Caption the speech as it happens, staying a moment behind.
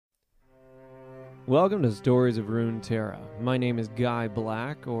Welcome to Stories of Runeterra. My name is Guy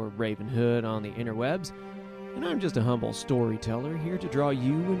Black, or Raven Hood on the interwebs, and I'm just a humble storyteller here to draw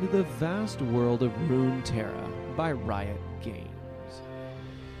you into the vast world of Runeterra by Riot Games.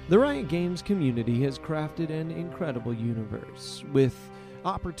 The Riot Games community has crafted an incredible universe, with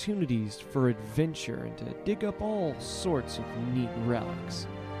opportunities for adventure and to dig up all sorts of neat relics.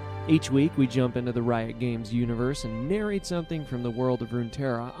 Each week, we jump into the Riot Games universe and narrate something from the world of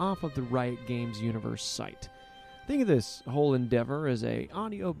Runeterra off of the Riot Games universe site. Think of this whole endeavor as an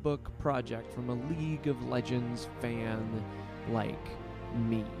audiobook project from a League of Legends fan like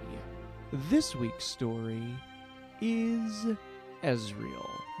me. This week's story is Ezreal,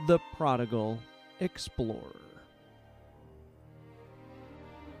 the Prodigal Explorer.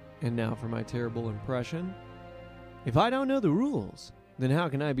 And now for my terrible impression. If I don't know the rules, then how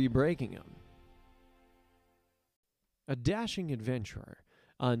can I be breaking them? A dashing adventurer,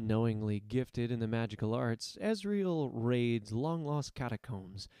 unknowingly gifted in the magical arts, Ezreal raids long-lost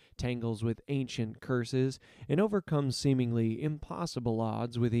catacombs, tangles with ancient curses, and overcomes seemingly impossible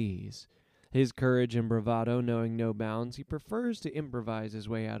odds with ease. His courage and bravado knowing no bounds, he prefers to improvise his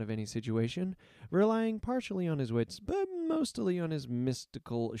way out of any situation, relying partially on his wits, but mostly on his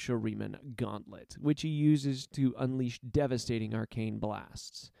mystical Shuriman gauntlet, which he uses to unleash devastating arcane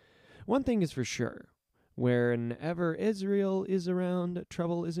blasts. One thing is for sure, whenever Ezreal is around,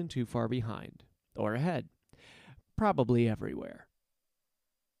 trouble isn't too far behind, or ahead. Probably everywhere.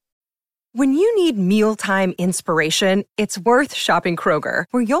 When you need mealtime inspiration, it's worth shopping Kroger,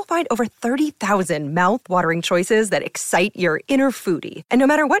 where you'll find over 30,000 mouth-watering choices that excite your inner foodie. And no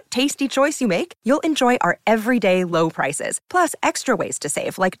matter what tasty choice you make, you'll enjoy our everyday low prices, plus extra ways to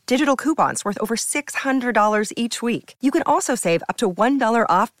save, like digital coupons worth over $600 each week. You can also save up to $1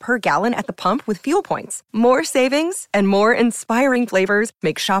 off per gallon at the pump with fuel points. More savings and more inspiring flavors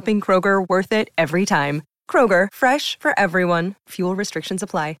make shopping Kroger worth it every time. Kroger, fresh for everyone. Fuel restrictions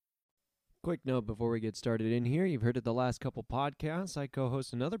apply. Quick note before we get started in here, you've heard it the last couple podcasts. I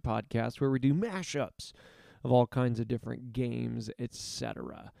co-host another podcast where we do mashups of all kinds of different games,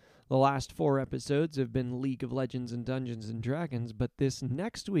 etc. The last 4 episodes have been League of Legends and Dungeons & Dragons, but this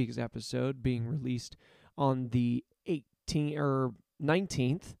next week's episode, being released on the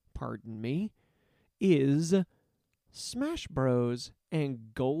 19th, is Smash Bros.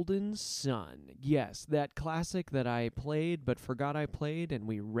 And Golden Sun. Yes, that classic that I played but forgot I played, and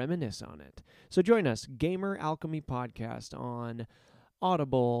we reminisce on it. So join us, Gamer Alchemy Podcast, on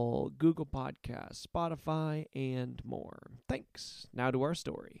Audible, Google Podcasts, Spotify, and more. Thanks. Now to our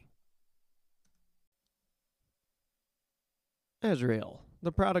story. Ezreal,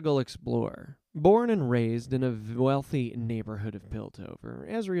 the Prodigal Explorer. Born and raised in a wealthy neighborhood of Piltover,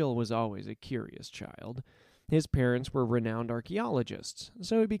 Ezreal was always a curious child. His parents were renowned archaeologists,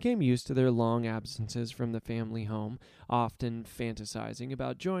 so he became used to their long absences from the family home, often fantasizing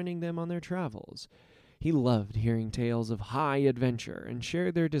about joining them on their travels. He loved hearing tales of high adventure and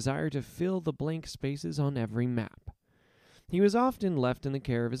shared their desire to fill the blank spaces on every map. He was often left in the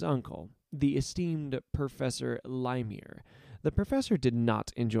care of his uncle, the esteemed Professor Lymir. The professor did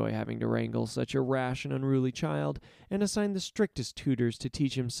not enjoy having to wrangle such a rash and unruly child, and assigned the strictest tutors to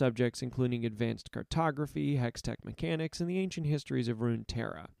teach him subjects including advanced cartography, hextech mechanics, and the ancient histories of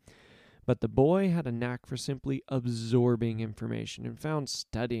Runeterra. But the boy had a knack for simply absorbing information and found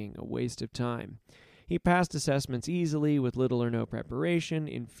studying a waste of time. He passed assessments easily with little or no preparation,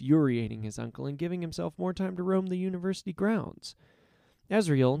 infuriating his uncle and giving himself more time to roam the university grounds.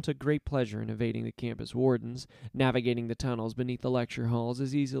 Ezreal took great pleasure in evading the campus wardens, navigating the tunnels beneath the lecture halls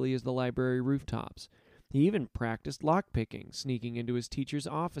as easily as the library rooftops. He even practiced lockpicking, sneaking into his teachers'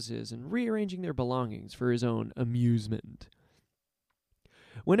 offices and rearranging their belongings for his own amusement.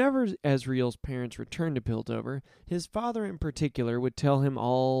 Whenever Ezreal's parents returned to Piltover, his father in particular would tell him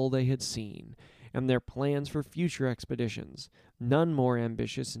all they had seen, and their plans for future expeditions, none more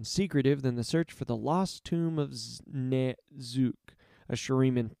ambitious and secretive than the search for the lost tomb of Nezuc, a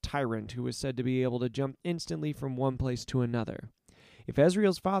Shuriman tyrant who was said to be able to jump instantly from one place to another. If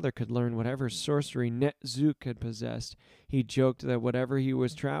Ezreal's father could learn whatever sorcery Nezuc had possessed, he joked that whatever he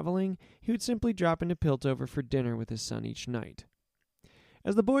was traveling, he would simply drop into Piltover for dinner with his son each night.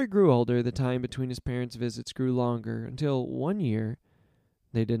 As the boy grew older, the time between his parents' visits grew longer, until one year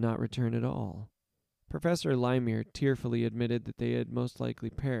they did not return at all. Professor Lymir tearfully admitted that they had most likely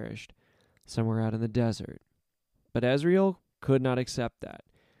perished somewhere out in the desert. But Ezreal could not accept that.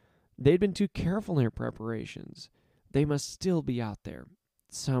 They'd been too careful in their preparations. They must still be out there,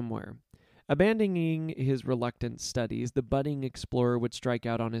 somewhere. Abandoning his reluctant studies, the budding explorer would strike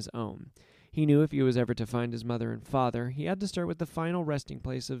out on his own. He knew if he was ever to find his mother and father, he had to start with the final resting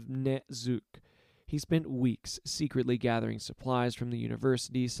place of Nezuc. He spent weeks secretly gathering supplies from the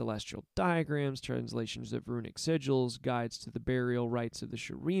university, celestial diagrams, translations of runic sigils, guides to the burial rites of the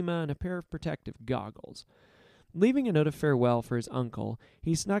Shurima, and a pair of protective goggles. Leaving a note of farewell for his uncle,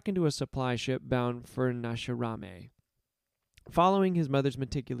 he snuck into a supply ship bound for Nashirame. Following his mother's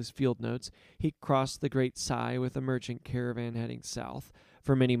meticulous field notes, he crossed the Great Sai with a merchant caravan heading south.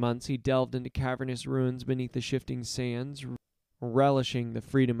 For many months he delved into cavernous ruins beneath the shifting sands, relishing the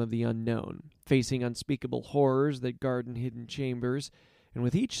freedom of the unknown, facing unspeakable horrors that guard in hidden chambers, and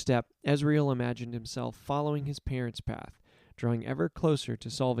with each step, Ezreal imagined himself following his parents' path, drawing ever closer to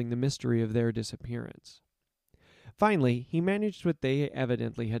solving the mystery of their disappearance. Finally, he managed what they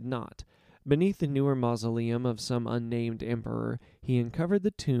evidently had not. Beneath the newer mausoleum of some unnamed emperor, he uncovered the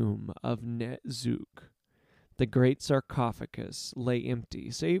tomb of Netzuk. The great sarcophagus lay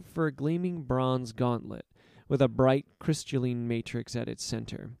empty, save for a gleaming bronze gauntlet, with a bright crystalline matrix at its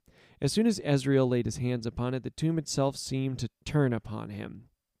center. As soon as Ezreal laid his hands upon it, the tomb itself seemed to turn upon him.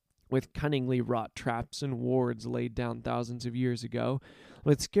 With cunningly wrought traps and wards laid down thousands of years ago,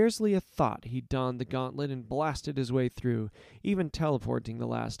 with scarcely a thought he donned the gauntlet and blasted his way through, even teleporting the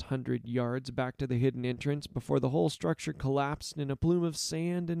last 100 yards back to the hidden entrance before the whole structure collapsed in a plume of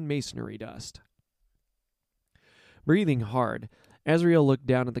sand and masonry dust. Breathing hard, Ezreal looked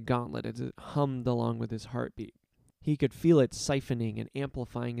down at the gauntlet as it hummed along with his heartbeat. He could feel it siphoning and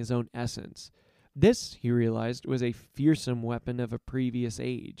amplifying his own essence. This, he realized, was a fearsome weapon of a previous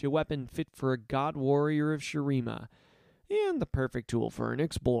age, a weapon fit for a god warrior of Shurima, and the perfect tool for an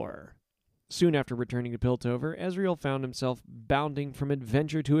explorer. Soon after returning to Piltover, Ezreal found himself bounding from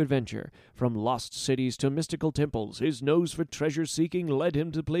adventure to adventure. From lost cities to mystical temples, his nose for treasure-seeking led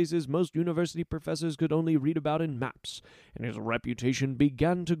him to places most university professors could only read about in maps, and his reputation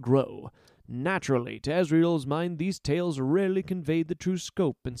began to grow. Naturally, to Ezreal's mind, these tales rarely conveyed the true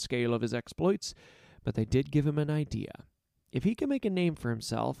scope and scale of his exploits, but they did give him an idea. If he could make a name for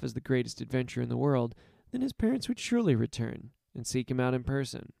himself as the greatest adventurer in the world, then his parents would surely return and seek him out in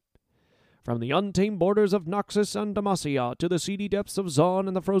person. From the untamed borders of Noxus and Demacia to the seedy depths of Zaun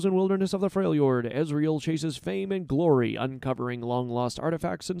and the frozen wilderness of the Freljord, Ezreal chases fame and glory, uncovering long-lost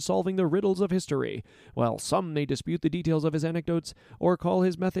artifacts and solving the riddles of history. While some may dispute the details of his anecdotes or call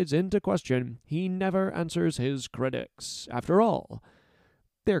his methods into question, he never answers his critics. After all,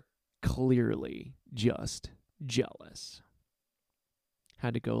 they're clearly just jealous.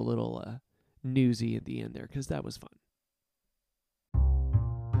 Had to go a little newsy at the end there, because that was fun.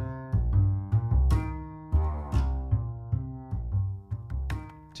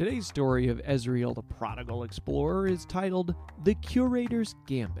 Today's story of Ezreal the Prodigal Explorer is titled The Curator's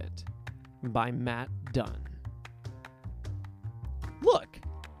Gambit by Matt Dunn. Look,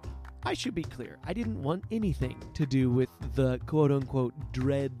 I should be clear, I didn't want anything to do with the quote-unquote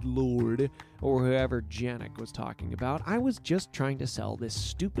Dread Lord or whoever Janek was talking about. I was just trying to sell this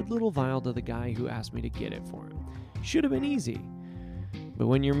stupid little vial to the guy who asked me to get it for him. Should have been easy. But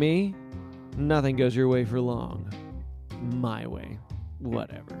when you're me, nothing goes your way for long. My way.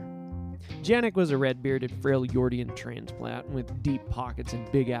 Whatever. Janek was a red-bearded Freljordian transplant with deep pockets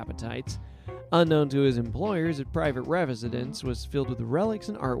and big appetites. Unknown to his employers, his private residence was filled with relics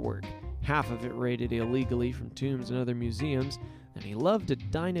and artwork, half of it raided illegally from tombs and other museums, and he loved to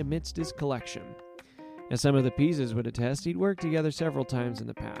dine amidst his collection. As some of the pieces would attest, he'd worked together several times in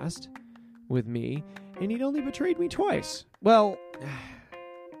the past with me, and he'd only betrayed me twice. Well,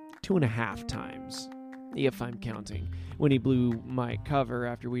 2.5 times, if I'm counting, when he blew my cover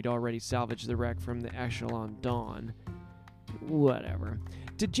after we'd already salvaged the wreck from the Echelon Dawn. Whatever.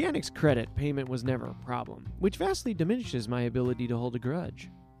 To Janek's credit, payment was never a problem, which vastly diminishes my ability to hold a grudge.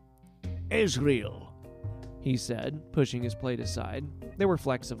 Ezreal, he said, pushing his plate aside. There were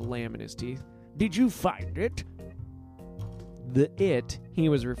flecks of lamb in his teeth. did you find it? The it he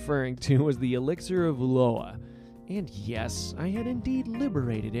was referring to was the elixir of Uloa. And yes, I had indeed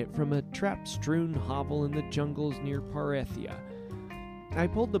liberated it from a trap-strewn hovel in the jungles near Parethia. I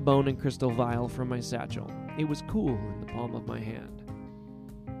pulled the bone and crystal vial from my satchel. It was cool in the palm of my hand.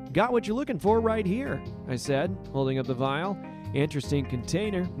 Got what you're looking for right here, I said, holding up the vial. Interesting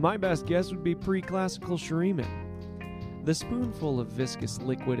container. My best guess would be pre-classical Shuriman. The spoonful of viscous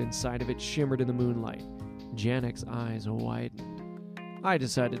liquid inside of it shimmered in the moonlight. Janek's eyes widened. I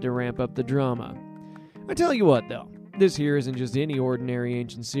decided to ramp up the drama. I tell you what, though, this here isn't just any ordinary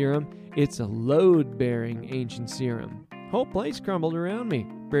ancient serum. It's a load-bearing ancient serum. Whole place crumbled around me.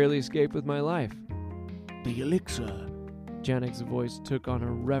 Barely escaped with my life. The elixir. Janek's voice took on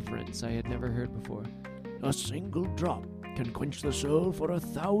a reverence I had never heard before. A single drop can quench the soul for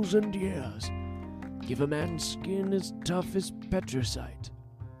 1,000 years. Give a man's skin as tough as petricite.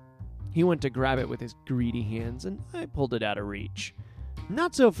 He went to grab it with his greedy hands, and I pulled it out of reach.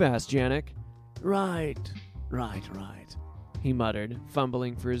 "Not so fast, Janek," Right. he muttered,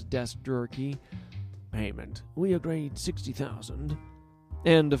 fumbling for his desk drawer key. Payment. We agreed 60,000.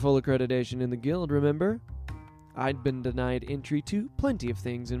 And a full accreditation in the guild, remember? I'd been denied entry to plenty of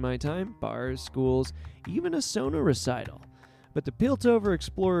things in my time, bars, schools, even a Sona recital. But the Piltover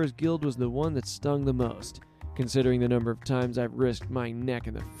Explorers Guild was the one that stung the most, considering the number of times I've risked my neck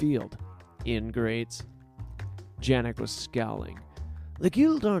in the field. Ingrates. Janek was scowling. The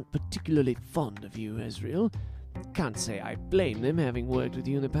guild aren't particularly fond of you, Ezreal. Can't say I blame them, having worked with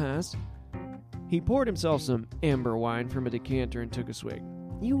you in the past. He poured himself some amber wine from a decanter and took a swig.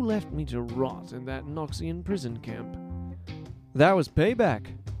 You left me to rot in that Noxian prison camp. That was payback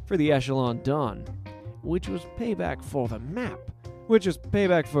for the Echelon Dawn. Which was payback for the map. Which was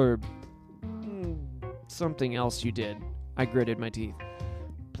payback for something else you did. I gritted my teeth.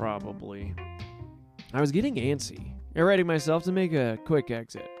 Probably. I was getting antsy, readying myself to make a quick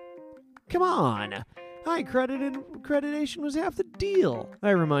exit. "Come on! High accreditation was half the deal,"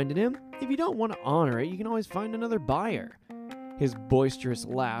 I reminded him. "If you don't want to honor it, you can always find another buyer." His boisterous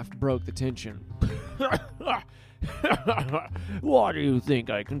laugh broke the tension. Why do you think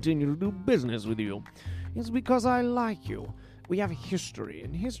I continue to do business with you? It's because I like you. We have history,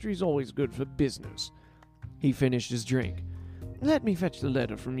 and history's always good for business. He finished his drink. Let me fetch the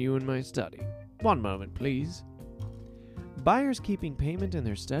letter from you in my study. One moment, please. Buyers keeping payment in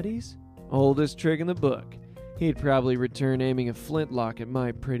their studies? Oldest trick in the book. He'd probably return aiming a flintlock at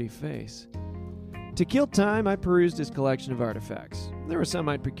my pretty face. To kill time, I perused his collection of artifacts. There were some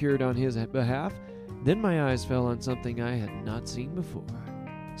I'd procured on his behalf. Then my eyes fell on something I had not seen before.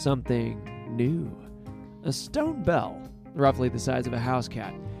 Something new. A stone bell, roughly the size of a house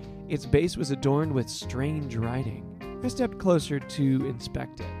cat. Its base was adorned with strange writing. I stepped closer to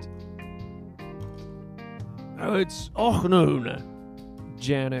inspect it. "Oh, it's Ochnun,"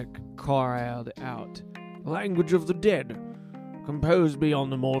 Janek cried out. "Language of the dead. Composed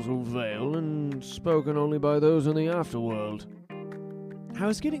beyond the mortal veil and spoken only by those in the afterworld." I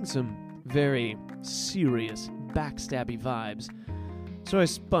was getting some very serious, backstabby vibes, so I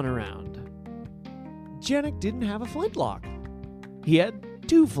spun around. Janek didn't have a flintlock. He had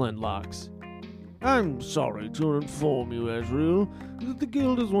 2 flintlocks. "I'm sorry to inform you, Ezreal, that the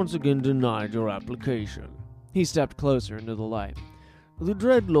guild has once again denied your application." He stepped closer into the light. "The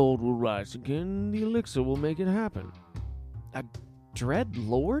Dreadlord will rise again, and the elixir will make it happen." A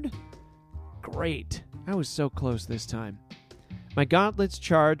Dreadlord? Great. I was so close this time. My gauntlet's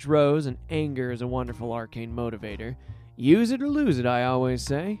charge rose, and anger is a wonderful arcane motivator. Use it or lose it, I always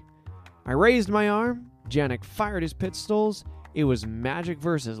say. I raised my arm. Janek fired his pistols. It was magic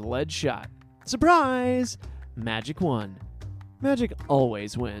versus lead shot. Surprise! Magic won. Magic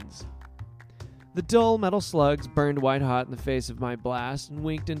always wins. The dull metal slugs burned white hot in the face of my blast and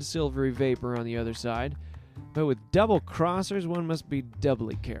winked into silvery vapor on the other side. But with double crossers, one must be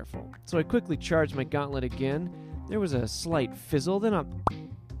doubly careful. So I quickly charged my gauntlet again. There was a slight fizzle, then a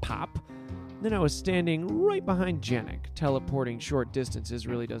pop. Then I was standing right behind Janek. Teleporting short distances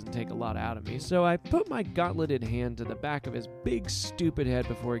really doesn't take a lot out of me, so I put my gauntleted hand to the back of his big, stupid head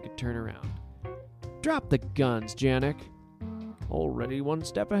before he could turn around. "Drop the guns, Janek." "Already one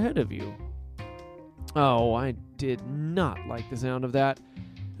step ahead of you." Oh, I did not like the sound of that.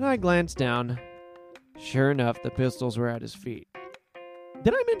 I glanced down. Sure enough, the pistols were at his feet.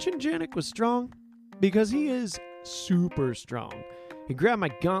 Did I mention Janek was strong? Because he is super strong. He grabbed my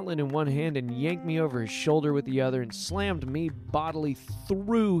gauntlet in one hand and yanked me over his shoulder with the other and slammed me bodily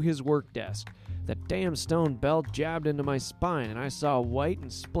through his work desk. That damn stone bell jabbed into my spine and I saw white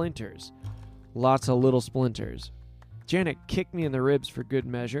and splinters. Lots of little splinters. Janek kicked me in the ribs for good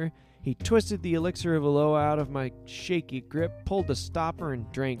measure. He twisted the elixir of Aloha out of my shaky grip, pulled the stopper,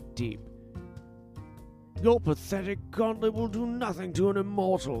 and drank deep. "Your pathetic gauntlet will do nothing to an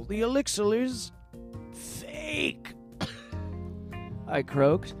immortal. The elixir is fake," I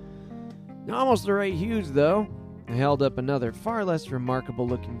croaked. "Almost the right huge, though." I held up another, far less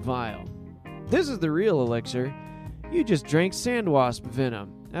remarkable-looking vial. "This is the real elixir. You just drank sandwasp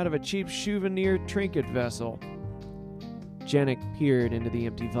venom out of a cheap souvenir trinket vessel." Janek peered into the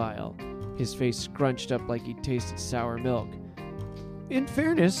empty vial, his face scrunched up like he'd tasted sour milk. In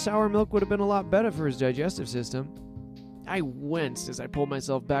fairness, sour milk would have been a lot better for his digestive system. I winced as I pulled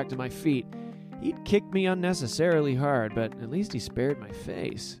myself back to my feet. He'd kicked me unnecessarily hard, but at least he spared my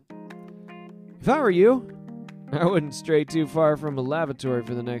face. "If I were you, I wouldn't stray too far from a lavatory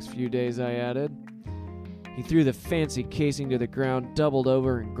for the next few days," I added. He threw the fancy casing to the ground, doubled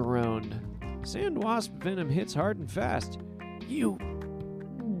over, and groaned. "Sandwasp venom hits hard and fast."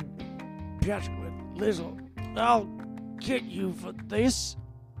 judgment, Lizzle. I'll get you for this.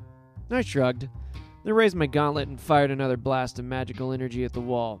 I shrugged, then raised my gauntlet and fired another blast of magical energy at the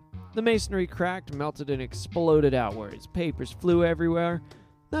wall. The masonry cracked, melted, and exploded outwards. Papers flew everywhere.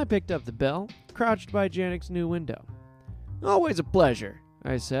 I picked up the bell, crouched by Janek's new window. "Always a pleasure,"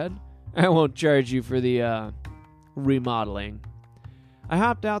 I said. "I won't charge you for the, remodeling." I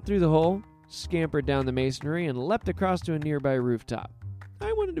hopped out through the hole, scampered down the masonry, and leapt across to a nearby rooftop.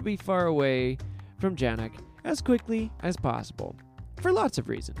 I wanted to be far away from Janek as quickly as possible, for lots of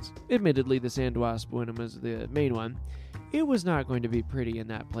reasons. Admittedly, the Sand Wasp Wyndham was the main one. It was not going to be pretty in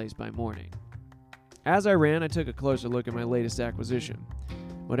that place by morning. As I ran, I took a closer look at my latest acquisition.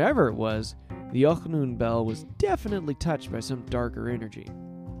 Whatever it was, the Ochnun Bell was definitely touched by some darker energy.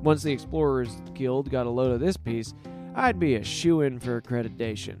 Once the Explorers Guild got a load of this piece, I'd be a shoo-in for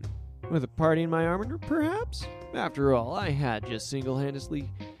accreditation. With a party in my armor, perhaps? After all, I had just single-handedly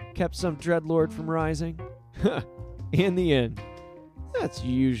kept some Dreadlord from rising. In the end, that's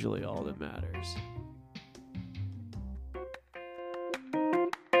usually all that matters.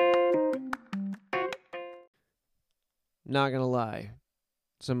 Not gonna lie,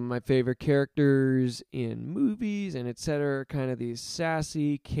 some of my favorite characters in movies and etc. are kind of these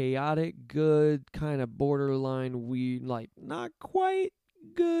sassy, chaotic, good, kind of borderline weird, like not quite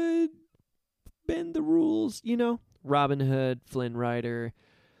good, bend the rules, you know? Robin Hood, Flynn Rider,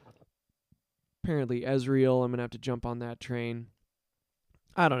 apparently Ezreal. I'm gonna have to jump on that train.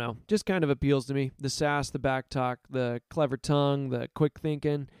 I don't know, just kind of appeals to me. The sass, the backtalk, the clever tongue, the quick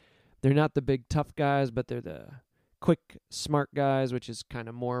thinking. They're not the big tough guys, but they're the quick, smart guys, which is kind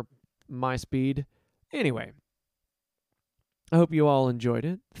of more my speed. Anyway, I hope you all enjoyed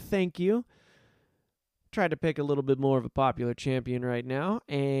it. Thank you. Tried to pick a little bit more of a popular champion right now,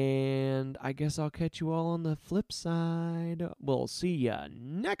 and I guess I'll catch you all on the flip side. We'll see ya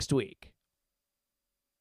next week.